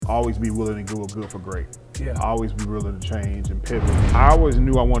always be willing to go good for great. Yeah. Always be willing to change and pivot. I always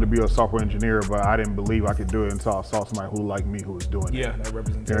knew I wanted to be a software engineer, but I didn't believe I could do it until I saw somebody who like me who was doing it. Yeah, that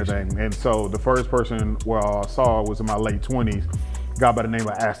representation. Everything. And so the first person I saw was in my late 20s, a guy by the name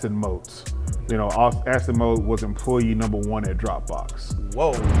of Aston Moats. You know, Aston Moat was employee #1 at Dropbox.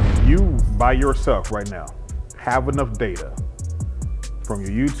 Whoa. You, by yourself right now, have enough data from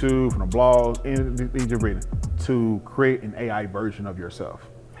your YouTube, from the blogs, anything you're reading, to create an AI version of yourself.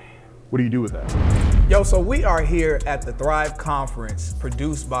 What do you do with that? Yo, so we are here at the Thrive Conference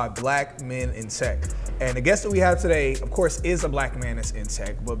produced by Black Men in Tech. And the guest that we have today, of course, is a Black man that's in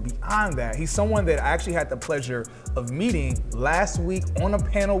tech. But beyond that, he's someone that I actually had the pleasure of meeting last week on a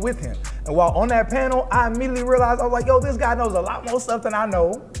panel with him. And while on that panel, I immediately realized, I was like, yo, this guy knows a lot more stuff than I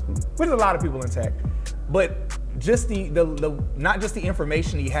know, which is a lot of people in tech. But just the not just the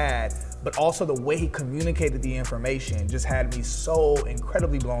information he had, but also the way he communicated the information just had me so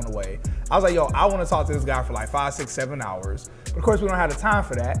incredibly blown away. I was like, yo, I want to talk to this guy for like 5, 6, 7 hours. But of course, we don't have the time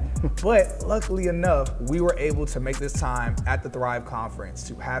for that. But luckily enough, we were able to make this time at the Thrive Conference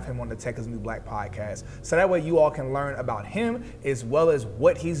to have him on the Tech is New Black podcast. So that way you all can learn about him as well as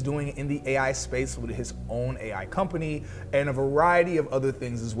what he's doing in the AI space with his own AI company and a variety of other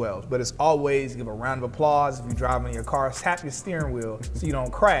things as well. But as always, give a round of applause. If you're driving in your car, tap your steering wheel so you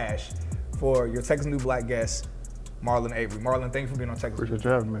don't crash. For your Tech is New Black guest, Marlon Avery. Marlon, thank you for being on Tech is New. Appreciate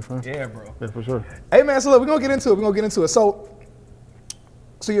you having me, man. Yeah, bro. Yeah, for sure. Hey, man, so look, we're gonna get into it.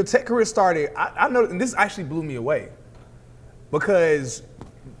 So your tech career started, I know, and this actually blew me away because,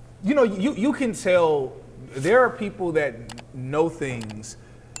 you know, you can tell there are people that know things,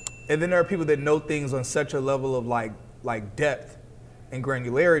 and then there are people that know things on such a level of like depth and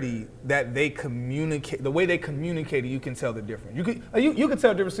granularity that they communicate, the way they communicate it, you can tell the difference. You can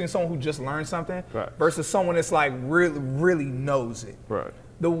tell the difference between someone who just learned something versus someone that's like really knows it. Right.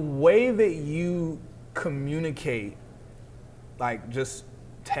 The way that you communicate, like just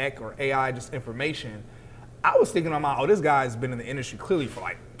tech or AI, just information, I was thinking on my, oh, this guy's been in the industry clearly for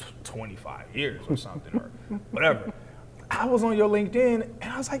like 25 years or something or whatever. I was on your LinkedIn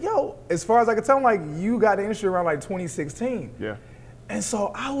and I was like, yo, as far as I could tell, like you got the industry around like 2016. Yeah. And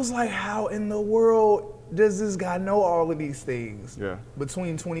so I was like, how in the world does this guy know all of these things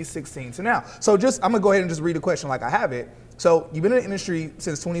between 2016 to now? So I'm gonna go ahead and just read the question like I have it. So you've been in the industry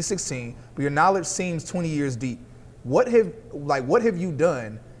since 2016, but your knowledge seems 20 years deep. What have you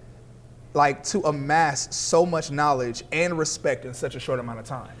done like to amass so much knowledge and respect in such a short amount of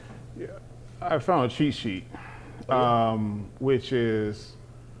time? Yeah, I found a cheat sheet, which is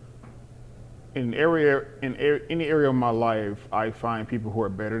in any area of my life, I find people who are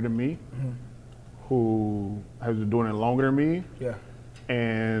better than me, who have been doing it longer than me. Yeah.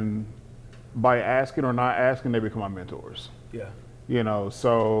 And by asking or not asking, they become my mentors. Yeah. You know,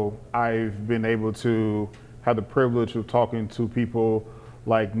 so I've been able to have the privilege of talking to people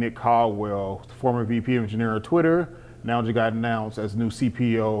like Nick Caldwell, former VP of engineering of Twitter, now just got announced as new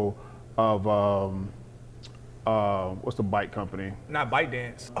CPO of what's the bike company? Not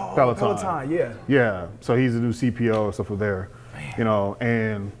ByteDance. Oh, Peloton. Yeah. Yeah. So he's the new CPO and stuff for there. Man. You know,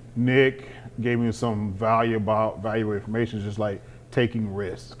 and Nick gave me some valuable information, just like taking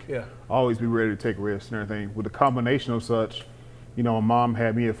risk. Yeah. Always be ready to take risks and everything. With the combination of such, you know, my mom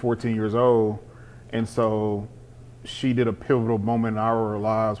had me at 14 years old, and so she did a pivotal moment in our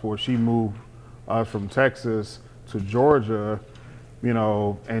lives where she moved us from Texas to Georgia, you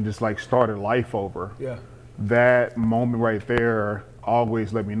know, and just like started life over. Yeah. That moment right there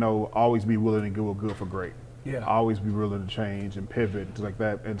always let me know, always be willing to go good for great. Yeah. Always be willing to change and pivot, things like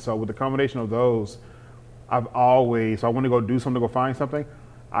that. And so with the combination of those, I want to go do something, go find something.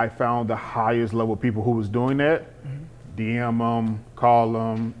 I found the highest level of people who was doing that, DM them, call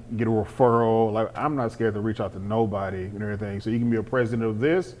them, get a referral. Like, I'm not scared to reach out to nobody and everything. So you can be a president of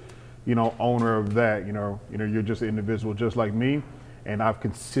this, you know, owner of that, you know, you're just an individual just like me. And I've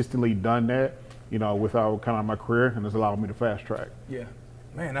consistently done that, you know, without kind of my career, and it's allowed me to fast track. Yeah,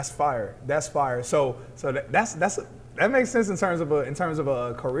 man, that's fire. That's fire. So that makes sense in terms of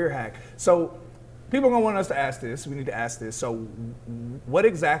a career hack. So people are gonna want us to ask this. We need to ask this. So what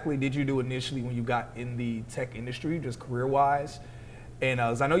exactly did you do initially when you got in the tech industry, just career-wise? And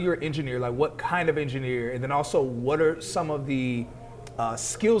as I know you're an engineer, like what kind of engineer? And then also, what are some of the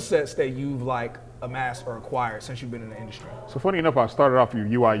skill sets that you've like amassed or acquired since you've been in the industry? So funny enough, I started off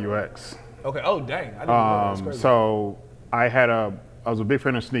with UI UX. Okay. Oh, dang. I didn't know that's crazy. So I was a big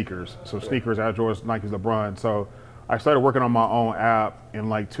fan of sneakers. So sneakers, Air Jordans, Nike's, LeBron. So I started working on my own app in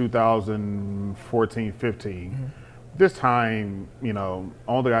like 2014, 15. This time, you know,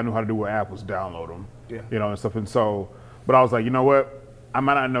 only thing I knew how to do with app was download them, you know, and stuff. And so, but I was like, you know what? I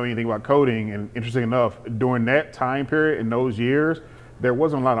might not know anything about coding, and interesting enough, during that time period in those years, there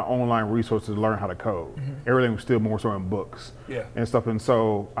wasn't a lot of online resources to learn how to code. Everything was still more so in books and stuff. And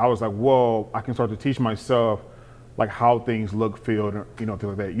so I was like, well, I can start to teach myself like how things look, feel, and, you know, things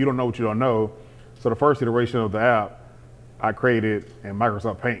like that. You don't know what you don't know. So the first iteration of the app I created in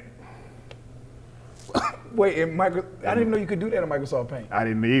Microsoft Paint. Wait, I didn't even know you could do that in Microsoft Paint. I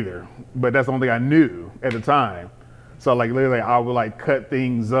didn't either, but that's the only thing I knew at the time. So like literally I would like cut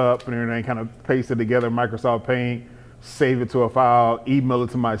things up and everything, kind of paste it together in Microsoft Paint, save it to a file, email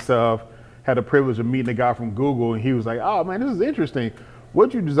it to myself. Had the privilege of meeting a guy from Google, and he was like, oh man, this is interesting.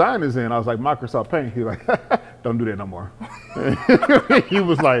 What'd you design this in? I was like, Microsoft Paint. He was like, don't do that no more. He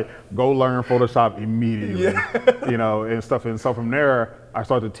was like, go learn Photoshop immediately, you know, and stuff. And so from there, I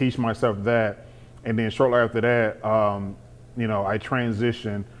started to teach myself that. And then shortly after that, you know, I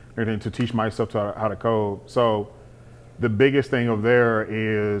transitioned everything to teach myself how to code. So the biggest thing over there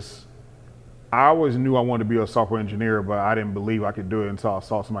is I always knew I wanted to be a software engineer, but I didn't believe I could do it until I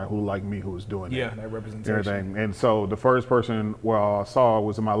saw somebody who like me who was doing it. Yeah, that representation. Everything. And so the first person I saw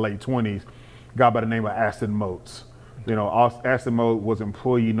was in my late 20s, a guy by the name of Aston Motes. You know, Aston Mote was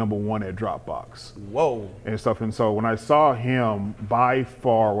employee #1 at Dropbox. Whoa. And stuff. And so when I saw him, by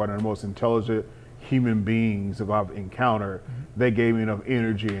far one of the most intelligent human beings that I've encountered, they gave me enough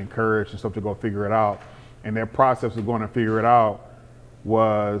energy and courage and stuff to go figure it out. And their process of going to figure it out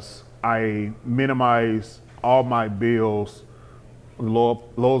was I minimized all my bills,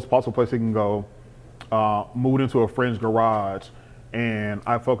 lowest possible place they can go, moved into a friend's garage, and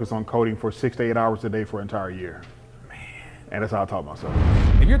I focused on coding for 6 to 8 hours a day for an entire year. Man. And that's how I taught myself.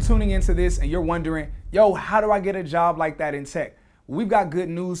 If you're tuning into this and you're wondering, yo, how do I get a job like that in tech? We've got good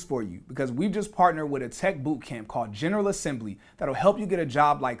news for you because we've just partnered with a tech boot camp called General Assembly that'll help you get a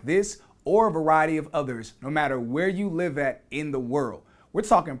job like this or a variety of others, no matter where you live at in the world. We're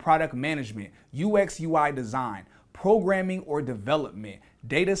talking product management, UX, UI design, programming or development,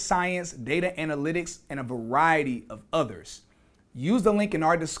 data science, data analytics, and a variety of others. Use the link in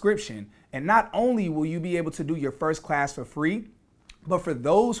our description, and not only will you be able to do your first class for free, but for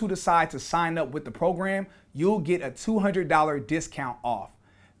those who decide to sign up with the program, you'll get a $200 discount off.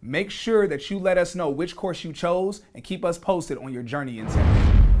 Make sure that you let us know which course you chose and keep us posted on your journey in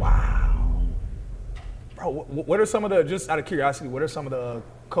tech. Wow. Bro, what are some of the, just out of curiosity, what are some of the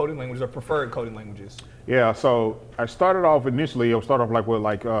coding languages or preferred coding languages? Yeah, so I started off initially, with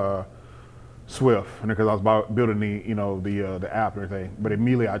Swift, because I was about building the app and everything. But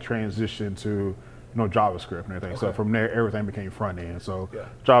immediately I transitioned to JavaScript and everything. Okay. So from there, everything became front end. So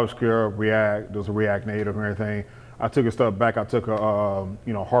JavaScript, React, there's a React Native and everything. I took a step back. I took a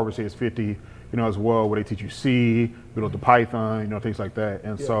Harvard CS50, as well, where they teach you C, build up the Python, things like that.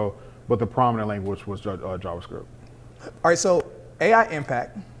 And so, but the prominent language was JavaScript. All right, so AI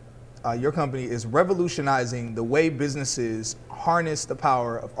Impact, your company is revolutionizing the way businesses harness the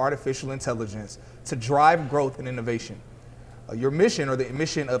power of artificial intelligence to drive growth and innovation. Your mission, or the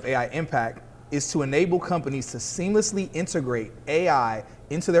mission of AI Impact, is to enable companies to seamlessly integrate AI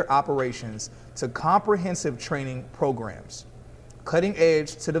into their operations to comprehensive training programs, cutting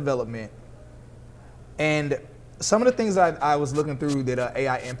edge to development. And some of the things that I was looking through that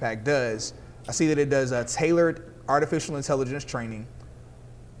AI Impact does, I see that it does tailored artificial intelligence training,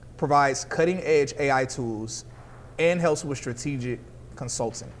 provides cutting edge AI tools, and helps with strategic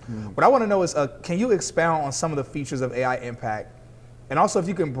consulting. What I want to know is, can you expound on some of the features of AI Impact? And also if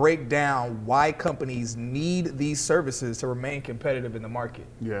you can break down why companies need these services to remain competitive in the market.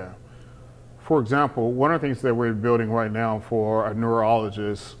 Yeah. For example, one of the things that we're building right now for a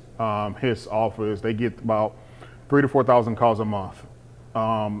neurologist, his office, they get about 3,000 to 4,000 calls a month.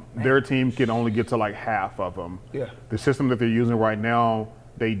 Their team can only get to like half of them. Yeah. The system that they're using right now,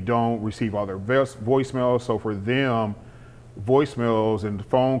 they don't receive all their voicemails. So for them, voicemails and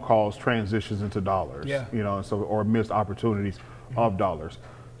phone calls transitions into dollars. Yeah. Or missed opportunities of dollars.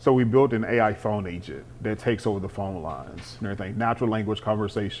 So we built an AI phone agent that takes over the phone lines and everything, natural language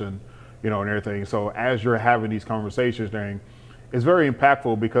conversation, and everything. So as you're having these conversations, it's very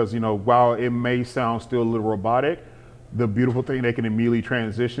impactful because, while it may sound still a little robotic, the beautiful thing they can immediately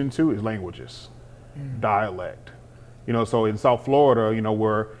transition to is languages, dialect. So in South Florida,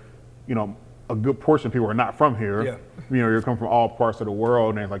 where, a good portion of people are not from here, you come from all parts of the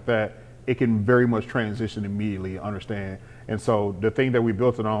world and things like that, it can very much transition immediately, understand. And so the thing that we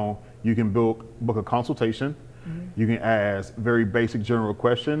built it on, you can book a consultation, you can ask very basic general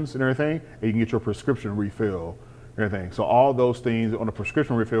questions and everything, and you can get your prescription refill and everything. So all those things on the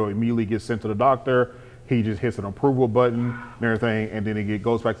prescription refill immediately gets sent to the doctor. He just hits an approval button and everything, and then it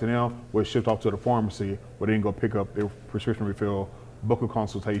goes back to them, where it's shipped off to the pharmacy, where they can go pick up their prescription refill book a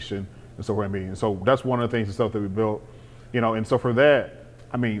consultation and so what I mean. And so that's one of the things and stuff that we built, and so for that,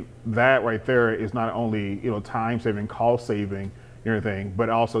 I mean, that right there is not only, time saving, cost saving, and everything, but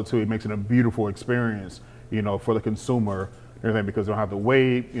also too, it makes it a beautiful experience, for the consumer and everything, because they don't have to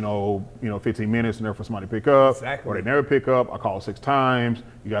wait, 15 minutes in there for somebody to pick up, Exactly. or they never pick up. I call 6 times,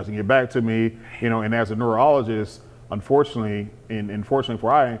 you guys can get back to me, and as a neurologist, unfortunately, and fortunately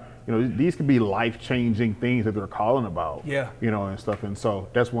for I, these can be life-changing things that they're calling about, Yeah. and stuff. And so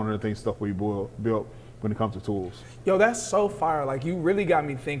that's one of the things, stuff we built when it comes to tools. Yo, that's so fire. Like, you really got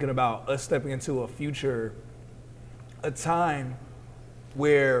me thinking about us stepping into a time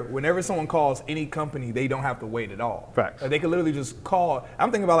where whenever someone calls any company, they don't have to wait at all. Facts. Like, they could literally just call. I'm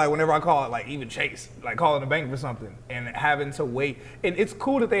thinking about, like, whenever I call, like, even Chase, like calling the bank for something and having to wait. And it's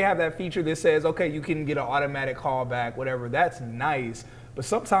cool that they have that feature that says, okay, you can get an automatic call back, whatever. That's nice. But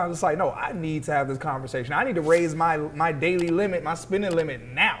sometimes it's like, no, I need to have this conversation. I need to raise my daily limit, my spending limit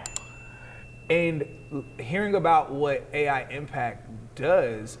now. And hearing about what AI Impact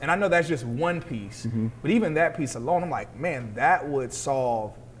does, and I know that's just one piece, but even that piece alone, I'm like, man, that would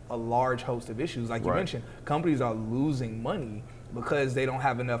solve a large host of issues. Like you mentioned, companies are losing money because they don't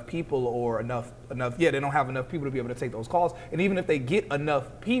have enough people or they don't have enough people to be able to take those calls. And even if they get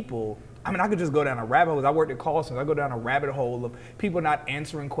enough people, I mean, I could just go down a rabbit hole. I worked at call centers. I go down a rabbit hole of people not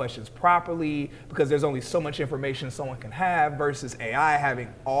answering questions properly because there's only so much information someone can have versus AI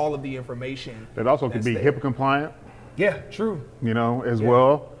having all of the information. It also could be HIPAA compliant. Yeah, true. As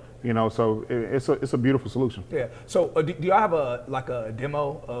well. So it's a beautiful solution. Yeah. So do y'all have a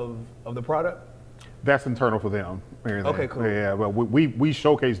demo of the product? That's internal for them. Everything. Okay, cool. Yeah, but we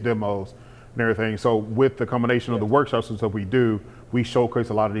showcase demos and everything. So with the combination of the workshops and stuff we do, we showcase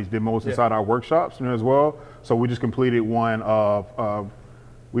a lot of these demos inside our workshops as well. So we just completed one of,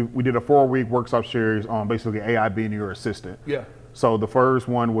 we did a 4-week workshop series on basically AI being your assistant. Yeah. So the first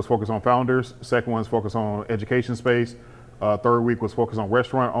one was focused on founders, second one was focused on education space, third week was focused on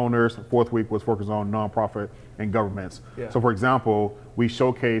restaurant owners, fourth week was focused on nonprofit and governments. Yeah. So for example, we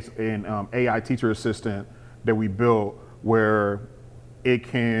showcased an AI teacher assistant that we built where you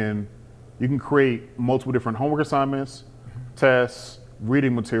can create multiple different homework assignments, tests,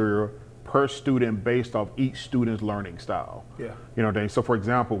 reading material per student based off each student's learning style. Yeah. So for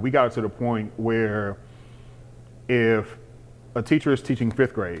example, we got to the point where if a teacher is teaching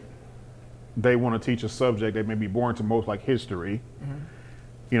 5th grade, they want to teach a subject that may be boring to most, like history.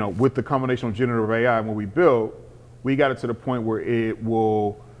 With the combination of generative AI and what we built, we got it to the point where it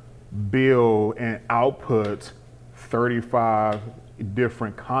will build and output 35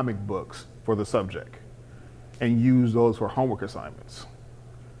 different comic books for the subject and use those for homework assignments.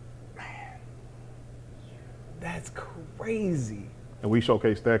 Man, that's crazy. And we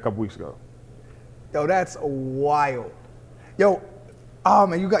showcased that a couple weeks ago. Yo, that's wild. Yo, oh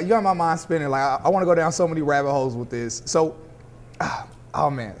man, you got my mind spinning. Like, I want to go down so many rabbit holes with this. So, oh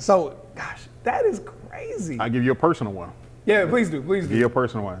man. So, gosh, that is crazy. I'll give you a personal one. Yeah, please do. Give you a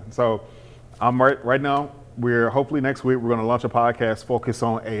personal one. So, I'm right now, we're hopefully next week, we're going to launch a podcast focused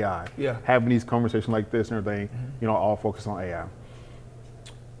on AI. Yeah. Having these conversations like this and everything, all focused on AI.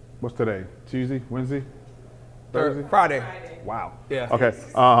 What's today? Tuesday? Wednesday? Thursday? Friday. Wow. Yeah. Okay.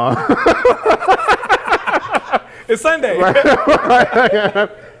 It's Sunday.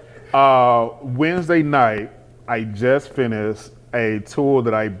 Wednesday night, I just finished a tool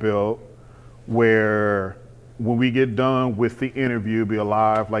that I built where when we get done with the interview, be a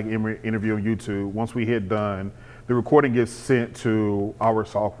live like interview on YouTube, once we hit done, the recording gets sent to our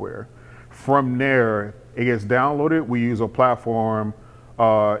software. From there, it gets downloaded. We use a platform,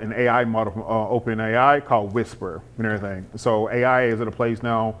 an AI model from OpenAI called Whisper and everything. So AI is at a place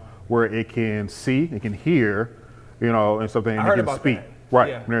now where it can see, it can hear, and something, and it can speak. Right,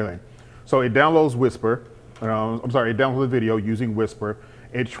 yeah. And everything. So it downloads Whisper. It downloads the video using Whisper.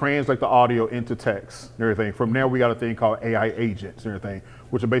 It translates the audio into text and everything. From there, we got a thing called AI agents and everything,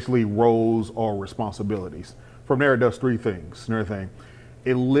 which are basically roles or responsibilities. From there, it does 3 things and everything.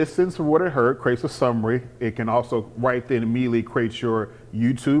 It listens to what it heard, creates a summary. It can also right then immediately create your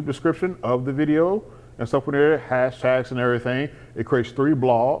YouTube description of the video and stuff from there, hashtags and everything. It creates 3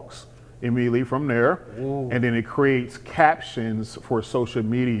 blogs immediately from there. Ooh. And then it creates captions for social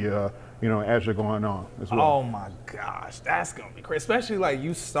media, as you're going on as well. Oh my gosh, that's gonna be crazy. Especially like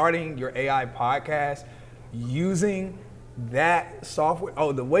you starting your AI podcast using that software.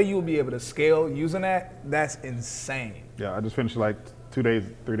 Oh, the way you'll be able to scale using that's insane. Yeah, I just finished like 3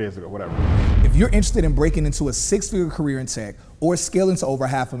 days ago, whatever. If you're interested in breaking into a 6-figure career in tech or scaling to over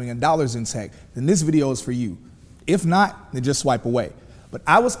 $500,000 in tech, then this video is for you. If not, then just swipe away. But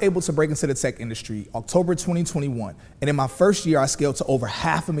I was able to break into the tech industry October 2021. And in my first year, I scaled to over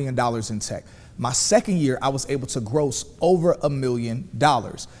 $500,000 in tech. My second year, I was able to gross over $1 million.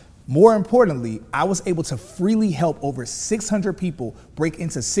 More importantly, I was able to freely help over 600 people break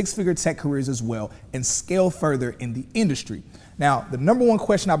into six-figure tech careers as well and scale further in the industry. Now, the number one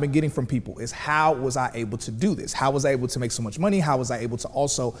question I've been getting from people is, how was I able to do this? How was I able to make so much money? How was I able to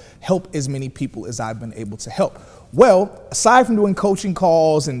also help as many people as I've been able to help? Well, aside from doing coaching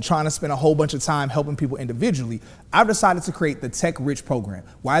calls and trying to spend a whole bunch of time helping people individually, I've decided to create the Tech Rich program,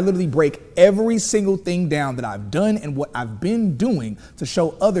 where I literally break every single thing down that I've done and what I've been doing to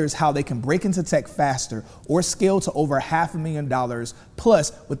show others how they can break into tech faster or scale to over $500,000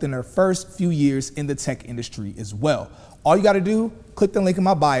 plus within their first few years in the tech industry as well. All you gotta do, click the link in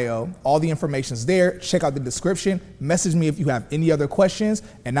my bio. All the information's there. Check out the description. Message me if you have any other questions,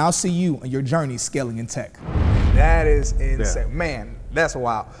 and I'll see you on your journey scaling in tech. That is insane. Yeah. Man, that's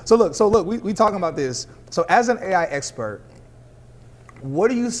wild. So look, we talking about this. So as an AI expert, what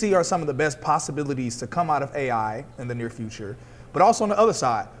do you see are some of the best possibilities to come out of AI in the near future? But also on the other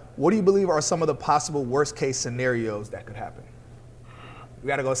side, what do you believe are some of the possible worst case scenarios that could happen? We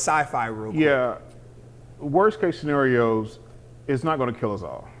gotta go sci-fi real quick. Yeah. Worst case scenarios, it's not going to kill us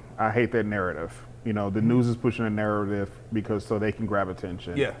all. I hate that narrative. You know, the news is pushing a narrative because so they can grab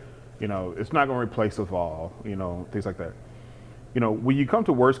attention. Yeah. You know, it's not going to replace us all, you know, things like that. You know, when you come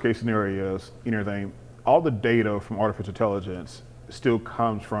to worst case scenarios and everything, all the data from artificial intelligence still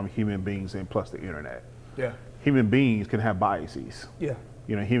comes from human beings and plus the internet. Yeah. Human beings can have biases. Yeah.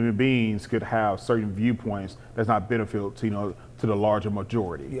 You know, human beings could have certain viewpoints that's not beneficial to, you know, to the larger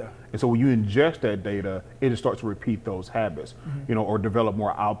majority. Yeah. And so when you ingest that data, it just starts to repeat those habits, you know, or develop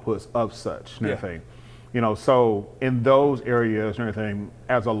more outputs of such and everything. You know, so in those areas and everything,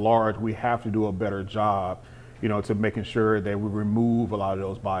 as a large, we have to do a better job, you know, to making sure that we remove a lot of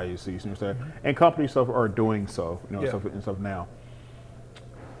those biases. You understand? And companies stuff are doing so, you know, stuff now.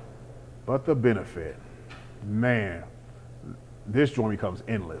 But the benefit, man, this joint becomes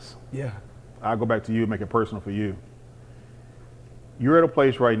endless. Yeah. I'll go back to you, make it personal for you. You're at a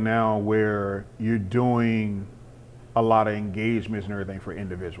place right now where you're doing a lot of engagements and everything for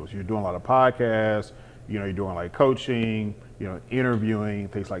individuals. You're doing a lot of podcasts, you know, you're doing like coaching, you know, interviewing,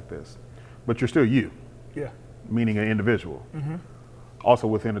 things like this. But you're still you. Yeah. Meaning an individual. Also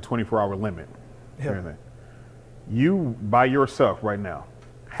within a 24-hour limit. Yeah. Everything. You, by yourself right now,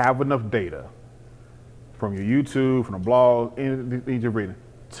 have enough data from your YouTube, from the blog, anything you're reading,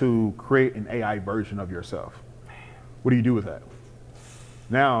 to create an AI version of yourself. What do you do with that?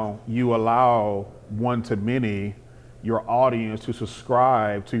 Now you allow one-to-many, your audience, to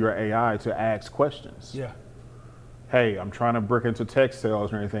subscribe to your AI to ask questions. Yeah. Hey, I'm trying to break into tech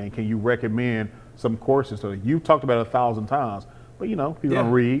sales or anything. Can you recommend some courses? So you've talked about it 1,000 times, but you know, people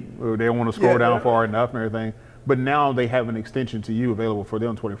don't read, or they don't want to scroll down far enough and everything. But now they have an extension to you available for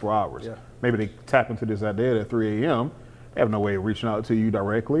them 24 hours. Yeah. Maybe they tap into this idea at 3 a.m. They have no way of reaching out to you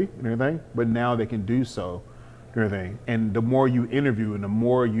directly and everything, but now they can do so and everything. And the more you interview and the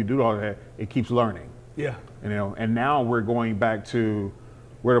more you do all that, it keeps learning. Yeah. You know, and now we're going back to,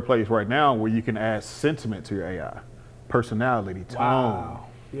 we're at a place right now where you can add sentiment to your AI, personality, tone,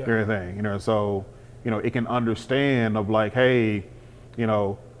 everything. You know, so, you know, it can understand of like, hey, you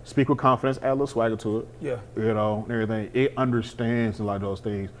know, speak with confidence, add a little swagger to it. Yeah. You know, and everything. It understands a lot of those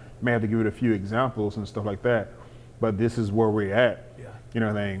things. May have to give it a few examples and stuff like that, but this is where we're at. Yeah. You know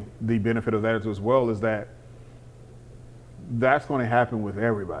what I mean? The benefit of that as well is that that's going to happen with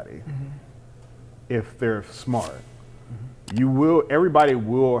everybody if they're smart. Everybody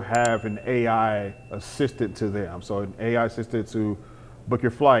will have an AI assistant to them. So an AI assistant to book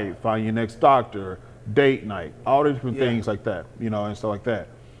your flight, find your next doctor, date night, all the different things like that, you know, and stuff like that.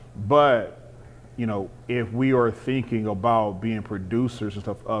 But, you know, if we are thinking about being producers and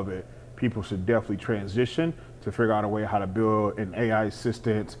stuff of it, people should definitely transition to figure out a way how to build an AI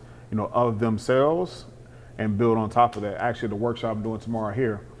assistant, you know, of themselves and build on top of that. Actually, the workshop I'm doing tomorrow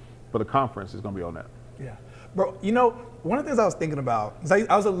here for the conference is going to be on that. Yeah. Bro, you know, one of the things I was thinking about, is I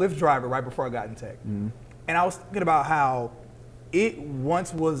was a Lyft driver right before I got in tech. And I was thinking about how it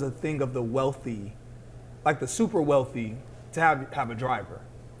once was a thing of the wealthy, like the super wealthy, to have a driver.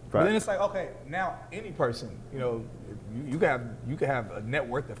 But then it's like, okay, now any person, you know, you could have a net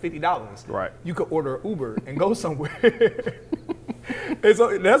worth of $50. Right. You could order Uber and go somewhere. And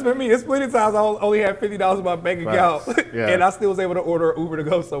so that's been me. It's plenty of times I only had $50 in my bank account, and I still was able to order Uber to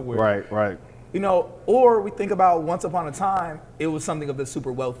go somewhere. Right, right. You know, or we think about once upon a time, it was something of the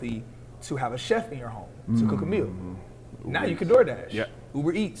super wealthy to have a chef in your home to cook a meal. Now you can DoorDash,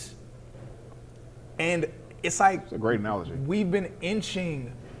 Uber Eats. And it's like It's a great analogy. we've been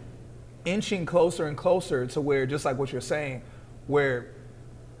inching closer and closer to where, just like what you're saying, where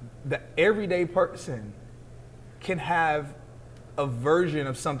the everyday person can have a version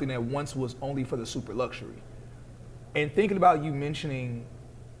of something that once was only for the super luxury. And thinking about you mentioning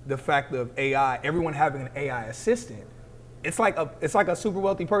the fact of AI, everyone having an AI assistant, it's like a super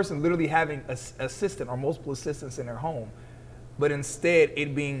wealthy person literally having an assistant or multiple assistants in their home, but instead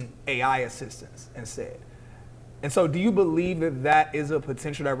it being AI assistants instead. And so do you believe that that is a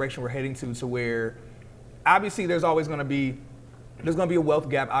potential direction we're heading to where obviously there's going to be a wealth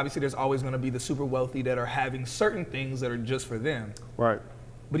gap. Obviously there's always going to be the super wealthy that are having certain things that are just for them. Right.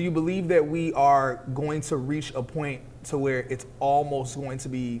 But do you believe that we are going to reach a point to where it's almost going to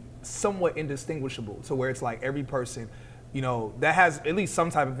be somewhat indistinguishable, to where it's like every person, that has at least some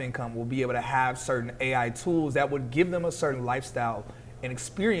type of income will be able to have certain AI tools that would give them a certain lifestyle and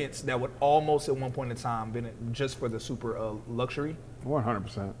experience that would almost at one point in time been just for the super luxury?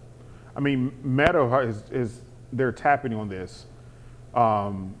 100%. I mean, Meta is they're tapping on this.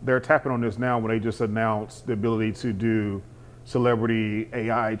 They're tapping on this now when they just announced the ability to do celebrity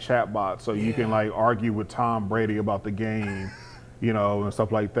AI chatbots, so you can like argue with Tom Brady about the game, and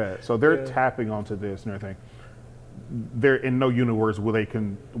stuff like that. So they're tapping onto this and everything. They're in no universe where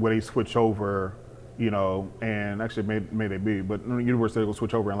they switch over, and actually may they be, but in the universe they will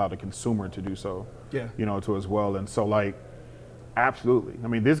switch over and allow the consumer to do so, to as well. And so like, absolutely. I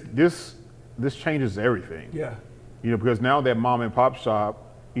mean, this changes everything. Yeah. Because now that mom and pop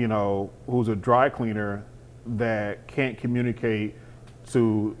shop, who's a dry cleaner that can't communicate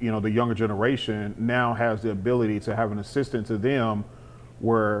to, the younger generation, now has the ability to have an assistant to them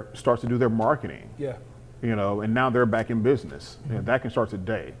where starts to do their marketing. Yeah. And now they're back in business. And that can start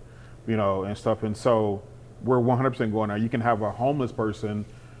today, and stuff. And so we're 100% going there. You can have a homeless person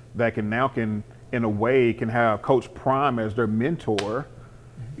that can in a way can have Coach Prime as their mentor,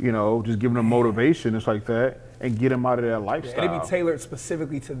 just giving them motivation, it's like that, and get them out of that lifestyle. It'd be tailored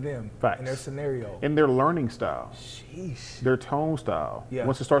specifically to them. Facts. And their scenario. And their learning style. Sheesh. Their tone style. Yeah.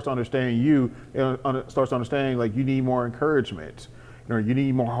 Once it starts to understand you, it starts to understand like you need more encouragement, you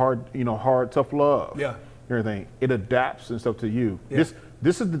need more hard, tough love. Yeah. Everything. It adapts and stuff to you. Yeah.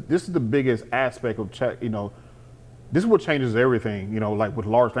 This is the biggest aspect of chat. This is what changes everything. Like with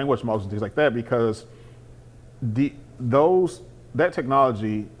large language models and things like that, because that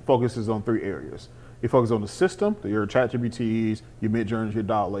technology focuses on 3 areas. It focuses on the system, your ChatGPTs, your Midjourneys, your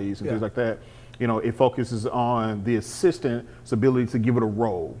DALL-Es, and things like that. It focuses on the assistant's ability to give it a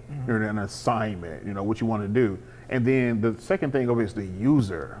role, an assignment, what you want to do. And then the second thing of it is the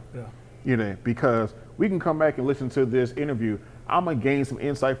user. Yeah. Because we can come back and listen to this interview. I'm going to gain some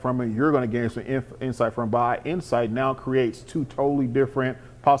insight from it. You're going to gain some insight from it. But our insight now creates 2 totally different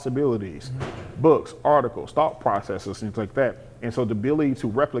possibilities. Books, articles, thought processes, things like that. And so the ability to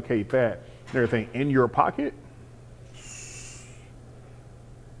replicate that and everything in your pocket.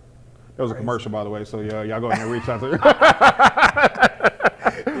 That was a commercial, by the way. So yeah, y'all go ahead and reach out to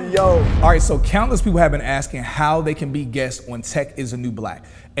Yo, all right, so countless people have been asking how they can be guests on Tech is the New Black.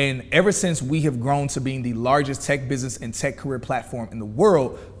 And ever since we have grown to being the largest tech business and tech career platform in the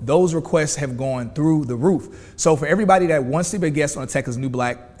world, those requests have gone through the roof. So for everybody that wants to be a guest on Tech is the New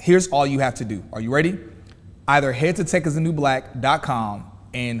Black, here's all you have to do. Are you ready? Either head to techisthenewblack.com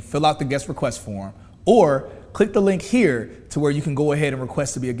and fill out the guest request form, or click the link here to where you can go ahead and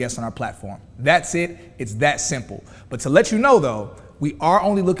request to be a guest on our platform. That's it. It's that simple. But to let you know though, we are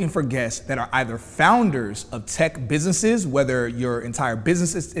only looking for guests that are either founders of tech businesses, whether your entire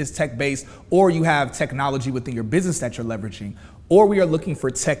business is tech-based or you have technology within your business that you're leveraging, or we are looking for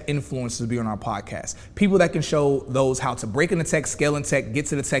tech influencers to be on our podcast. People that can show those how to break into tech, scale in tech, get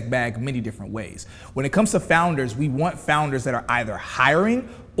to the tech bag many different ways. When it comes to founders, we want founders that are either hiring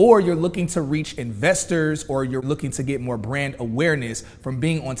or you're looking to reach investors or you're looking to get more brand awareness from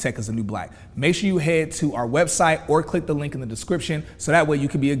being on Tech is the New Black. Make sure you head to our website or click the link in the description so that way you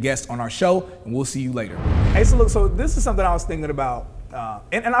can be a guest on our show, and we'll see you later. Hey, so look, so this is something I was thinking about.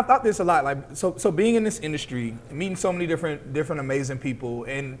 And I thought this a lot, so being in this industry, meeting so many different amazing people,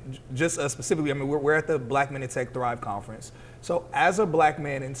 and just specifically, I mean, we're at the Black Men in Tech Thrive Conference. So as a black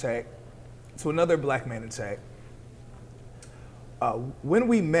man in tech, to another black man in tech, when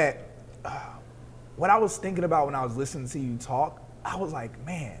we met, what I was thinking about when I was listening to you talk, I was like,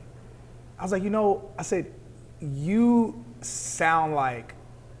 man, I said, you sound like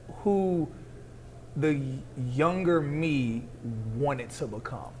who the younger me wanted to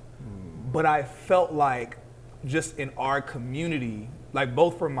become. But I felt like just in our community, like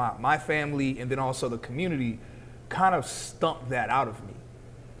both from my family and then also the community, kind of stumped that out of me.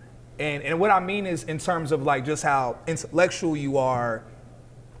 And what I mean is in terms of like just how intellectual you are,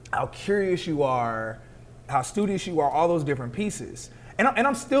 how curious you are, how studious you are, all those different pieces. And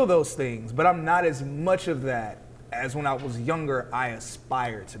I'm still those things, but I'm not as much of that as when I was younger, I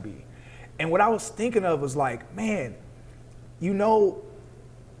aspired to be. And what I was thinking of was like, man, you know,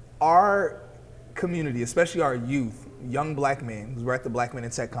 our community, especially our youth, young black men, because we're at the Black Men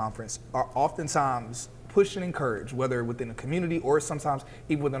in Tech Conference, are oftentimes pushed and encouraged, whether within the community or sometimes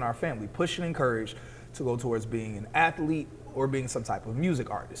even within our family, pushed and encouraged to go towards being an athlete or being some type of music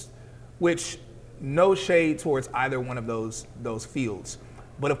artist, which no shade towards either one of those fields.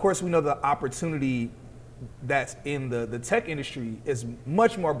 But of course, we know the opportunity that's in the tech industry is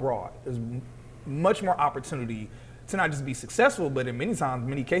much more broad. There's much more opportunity to not just be successful, but in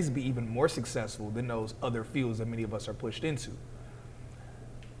many cases, be even more successful than those other fields that many of us are pushed into.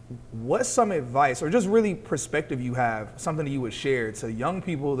 What's some advice or just really perspective you have, something that you would share to young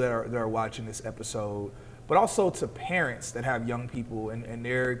people that are watching this episode, but also to parents that have young people and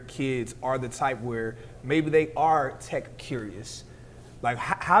their kids are the type where maybe they are tech curious? Like,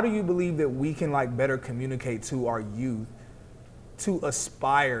 how do you believe that we can like better communicate to our youth to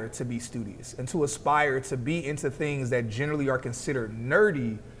aspire to be studious and to aspire to be into things that generally are considered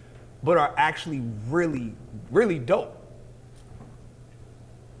nerdy, but are actually really, really dope?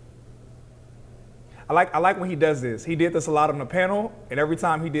 I like when he does this. He did this a lot on the panel, and every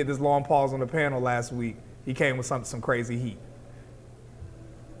time he did this long pause on the panel last week, he came with some crazy heat.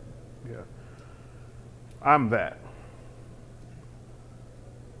 Yeah. I'm that.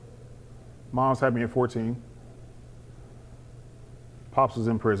 Mom's had me at 14. Pops was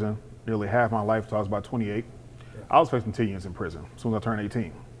in prison nearly half my life until I was about 28. Yeah. I was facing 10 years in prison as soon as I turned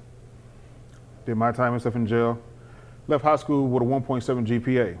 18. Did my time and stuff in jail. Left high school with a 1.7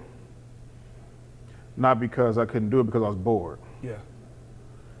 GPA. Not because I couldn't do it, because I was bored. Yeah.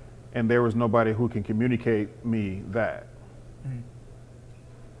 And there was nobody who can communicate me that. Mm-hmm.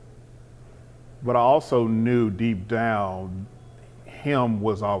 But I also knew deep down, him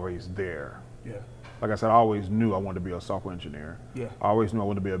was always there. Yeah. Like I said, I always knew I wanted to be a software engineer. Yeah. I always knew I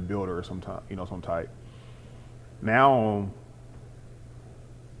wanted to be a builder or some type. Now,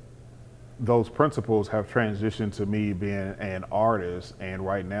 those principles have transitioned to me being an artist, and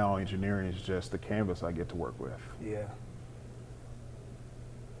right now engineering is just the canvas I get to work with. Yeah.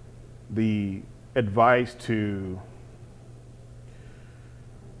 The advice to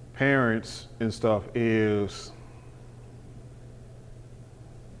parents and stuff is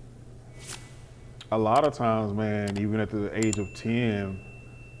a lot of times, man, even at the age of 10,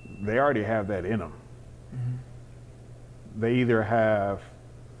 they already have that in them. Mm-hmm. They either have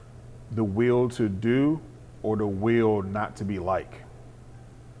the will to do or the will not to be like.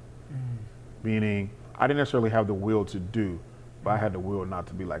 Meaning, I didn't necessarily have the will to do, but I had the will not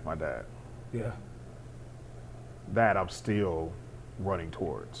to be like my dad. Yeah. That I'm still running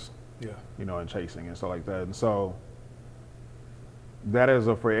towards. Yeah. And chasing and stuff like that. And so that is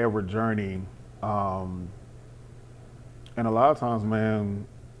a forever journey. And a lot of times, man,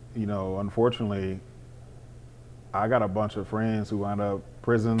 unfortunately, I got a bunch of friends who wound up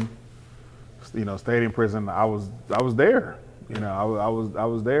prison, stayed in prison. I was there, I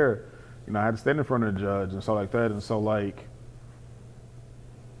was there. I had to stand in front of the judge and stuff like that. And so like,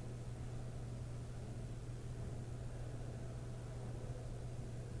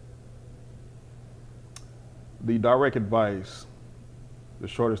 the direct advice, the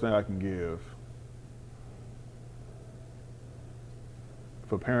shortest thing I can give,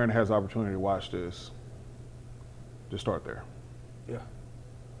 if a parent has the opportunity to watch this, just start there. Yeah.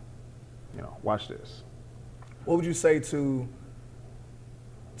 Watch this. What would you say to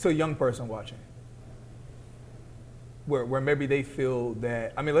a young person watching, where maybe they feel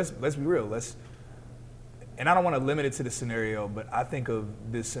that, I mean, let's be real, and I don't want to limit it to the scenario, but I think of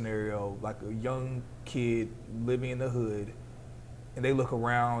this scenario like a young kid living in the hood, and they look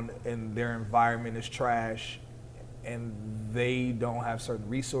around and their environment is trash, and they don't have certain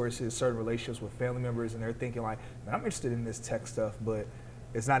resources, certain relationships with family members, and they're thinking like, man, I'm interested in this tech stuff, but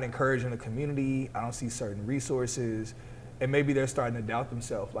it's not encouraging the community. I don't see certain resources, and maybe they're starting to doubt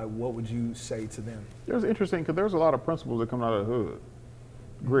themselves. Like, what would you say to them? It's interesting because there's a lot of principles that come out of the hood.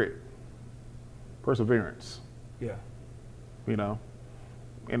 Grit, perseverance. Yeah.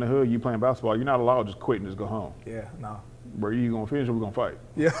 In the hood, you playing basketball, you're not allowed to just quit and just go home. Yeah, no. Where you gonna finish or we gonna fight?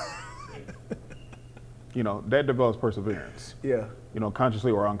 Yeah. That develops perseverance. Yeah.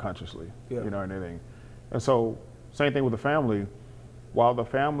 Consciously or unconsciously. Yeah. And everything. And so, same thing with the family. While the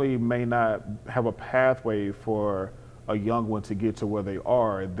family may not have a pathway for a young one to get to where they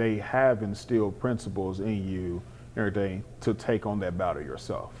are, they have instilled principles in you everything, to take on that battle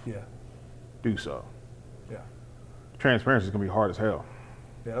yourself. Yeah. Do so. Yeah. Transparency is gonna be hard as hell.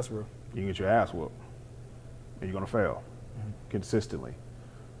 Yeah, that's real. You can get your ass whooped, and you're gonna fail consistently.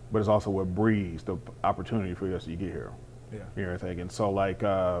 But it's also what breeds the opportunity for you as you get here. Yeah. You know, everything. And so like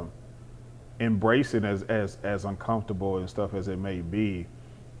embrace it as uncomfortable and stuff as it may be.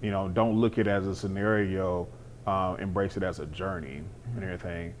 You know, don't look at it as a scenario. Embrace it as a journey and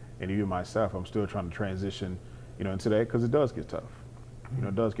everything. And even myself, I'm still trying to transition, you know, into that because it does get tough. You know,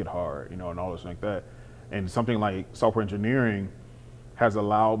 it does get hard. You know, and all this like that. And something like software engineering has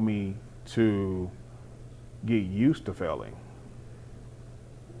allowed me to get used to failing.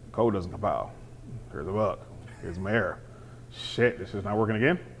 Code doesn't compile. Here's a bug. Here's my error. Shit, this is not working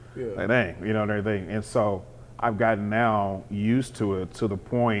again. Yeah. Like, dang, you know, and everything. And so I've gotten now used to it to the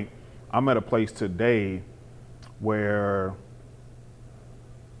point I'm at a place today where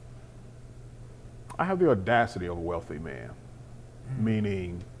I have the audacity of a wealthy man.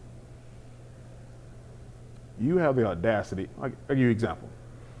 Meaning, you have the audacity. Like, I'll give you an example.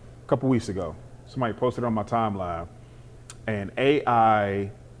 A couple weeks ago, somebody posted on my timeline an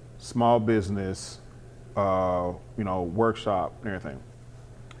AI small business, you know, workshop and everything.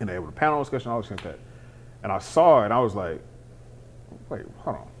 And they were a panel discussion, all this like that. And I saw it, and I was like, wait,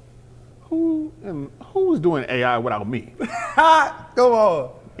 hold on. Who's doing AI without me? Come on.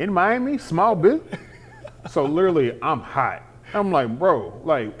 In Miami, small business? So literally, I'm hot. I'm like, bro,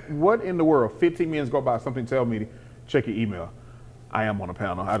 like, what in the world? 15 minutes go by, something tell me to check your email. I am on a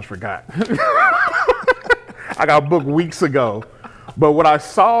panel, I just forgot. I got booked weeks ago. But what I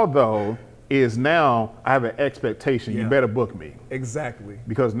saw though, is now I have an expectation, you better book me. Exactly.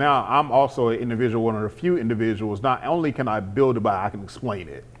 Because now I'm also an individual, one of the few individuals, not only can I build it, but I can explain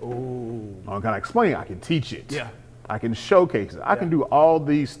it. Oh. I can explain it, I can teach it. Yeah. I can showcase it. I can do all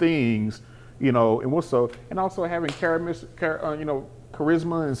these things, you know, and also having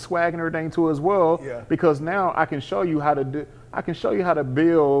charisma and swag and everything too as well. Yeah. Because now I can show you how to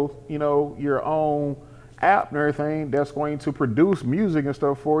build, you know, your own app and everything that's going to produce music and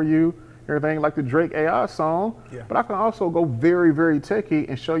stuff for you, everything like the Drake AI song. Yeah. But I can also go very, very techie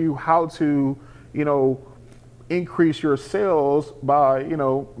and show you how to, you know, increase your sales by, you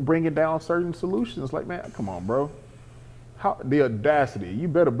know, bringing down certain solutions. Like, man, come on, bro. The audacity, you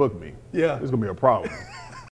better book me. Yeah. It's gonna be a problem.